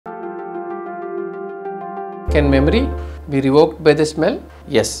Can memory be revoked by the smell?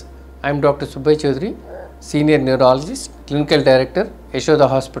 Yes. I am Dr. Subbaiah Chowdhary, Senior Neurologist, Clinical Director, Yashoda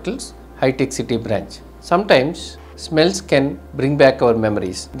Hospitals, Hitec City branch. Sometimes smells can bring back our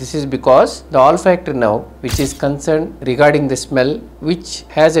memories. This is because the olfactory nerve, which is concerned regarding the smell, which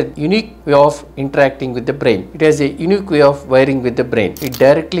has a unique way of interacting with the brain. It has a unique way of wiring with the brain. It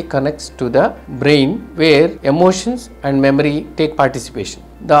directly connects to the brain where emotions and memory take participation.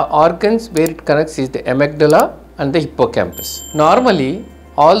 The organs where it connects is the amygdala and the hippocampus. Normally,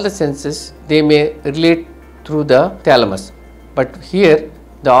 all the senses they may relate through the thalamus, but here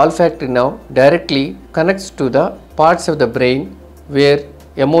the olfactory nerve directly connects to the parts of the brain where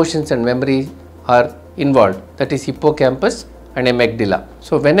emotions and memory are involved, that is hippocampus and amygdala.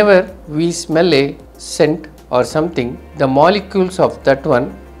 So whenever we smell a scent or something, the molecules of that one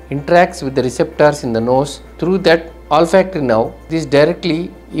interacts with the receptors in the nose through that olfactory nerve. This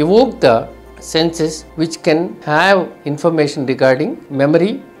directly evoke the senses which can have information regarding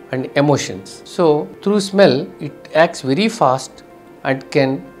memory and emotions. So through smell it acts very fast and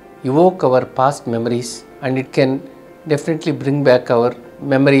can evoke our past memories, and it can definitely bring back our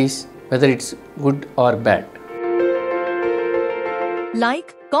memories, whether it's good or bad.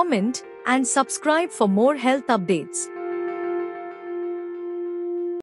 Like, comment and subscribe for more health updates.